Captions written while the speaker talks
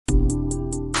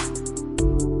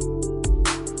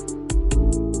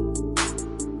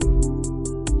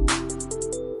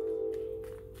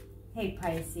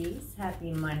Pisces,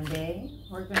 happy Monday.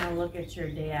 We're going to look at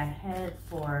your day ahead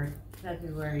for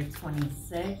February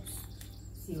 26th.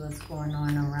 See what's going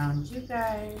on around you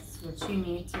guys, what you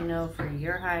need to know for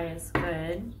your highest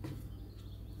good.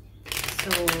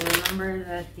 So remember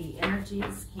that the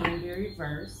energies can be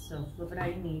reversed, so flip it how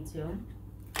you need to.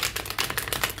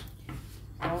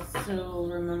 Also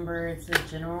remember it's a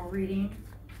general reading,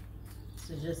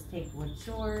 so just take what's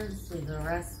yours, leave the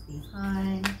rest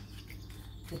behind.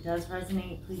 If it does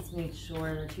resonate, please make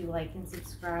sure that you like and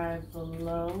subscribe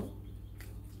below.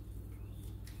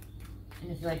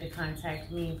 And if you'd like to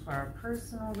contact me for a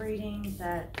personal reading,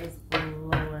 that is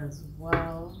below as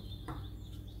well.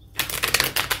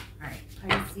 Alright,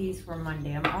 Pisces for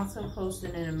Monday. I'm also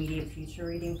posting an immediate future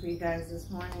reading for you guys this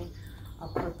morning.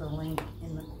 I'll put the link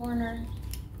in the corner.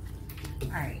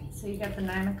 Alright, so you got the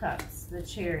Nine of Cups, the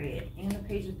Chariot, and the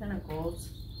Page of Pentacles.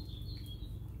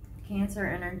 Cancer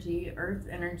energy, Earth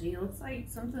energy. Looks like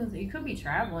something, you could be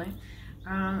traveling.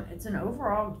 It's an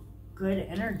overall good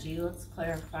energy. Let's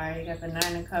clarify. You got the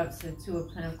Nine of Cups, the Two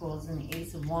of Pentacles, and the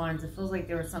Ace of Wands. It feels like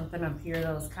there was something up here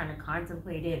that was kind of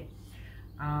contemplated.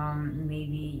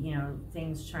 Maybe, you know,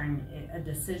 things trying, a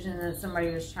decision that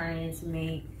somebody was trying to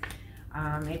make.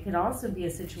 It could also be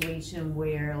a situation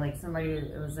where, like, somebody,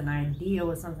 it was an idea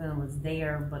with something that was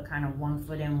there, but kind of one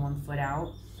foot in, one foot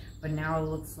out. But now it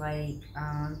looks like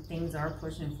things are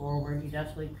pushing forward. You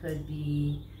definitely could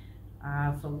be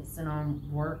focusing on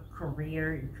work,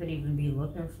 career. You could even be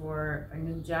looking for a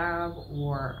new job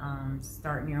or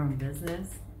starting your own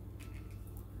business.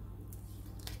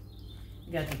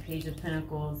 You got the Page of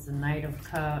Pentacles, the Knight of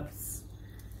Cups,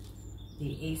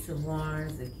 the Ace of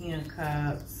Wands, the King of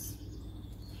Cups.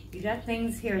 You got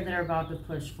things here that are about to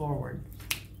push forward.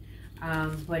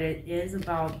 But it is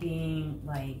about being,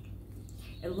 like,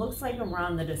 it looks like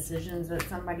around the decisions that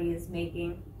somebody is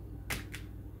making.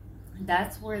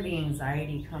 That's where the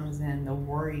anxiety comes in, the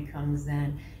worry comes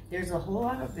in. There's a whole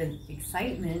lot of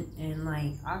excitement and,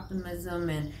 like,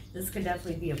 optimism, and this could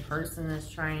definitely be a person that's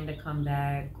trying to come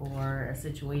back, or a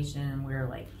situation where,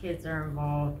 like, kids are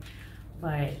involved.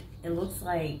 But it looks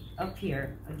like up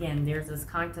here, again, there's this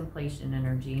contemplation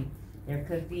energy. There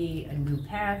could be a new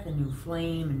path, a new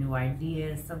flame, a new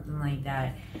idea, something like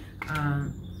that.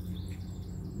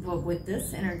 But with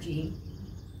this energy,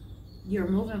 you're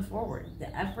moving forward. The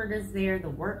effort is there, the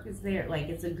work is there. Like,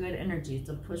 it's a good energy. It's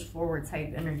a push forward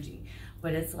type energy.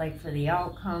 But it's like for the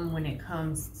outcome, when it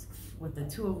comes with the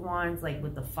Two of Wands, like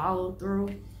with the follow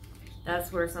through,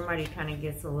 that's where somebody kind of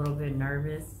gets a little bit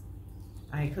nervous.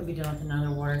 It could be dealing with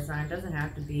another water sign. It doesn't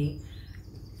have to be.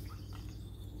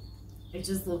 It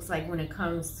just looks like when it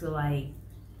comes to, like,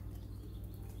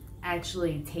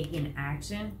 actually taking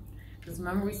action. Because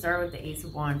remember, we started with the Ace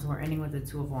of Wands, we're ending with the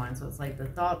Two of Wands. So it's like the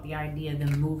thought, the idea,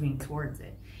 then moving towards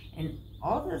it. And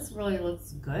all this really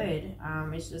looks good.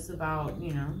 It's just about,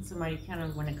 you know, somebody kind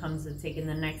of, when it comes to taking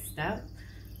the next step,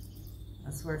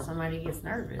 that's where somebody gets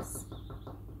nervous.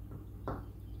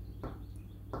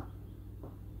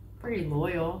 Pretty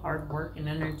loyal, hard work and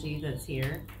energy that's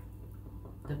here.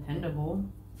 Dependable.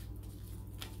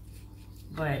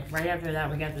 But right after that,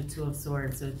 we got the Two of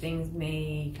Swords. So things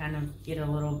may kind of get a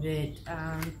little bit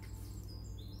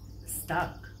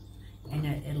stuck. And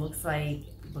it looks like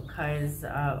because,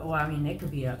 well, I mean, it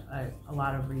could be a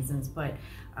lot of reasons. But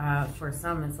for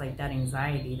some, it's like that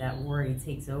anxiety, that worry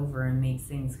takes over and makes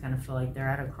things kind of feel like they're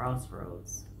at a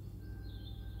crossroads.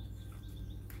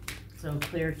 So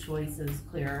clear choices,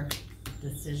 clear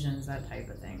decisions, that type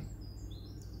of thing.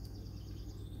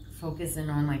 Focusing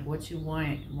on, like, what you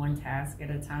want, one task at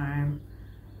a time.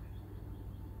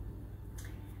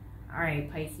 All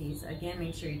right, Pisces. Again,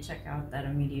 make sure you check out that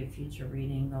immediate future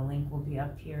reading. The link will be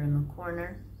up here in the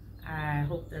corner. I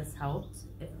hope this helped.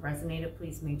 If it resonated,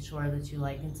 please make sure that you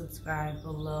like and subscribe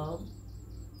below.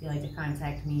 If you'd like to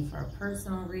contact me for a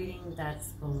personal reading, that's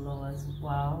below as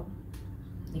well.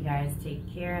 You guys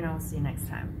take care, and I'll see you next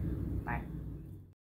time. Bye.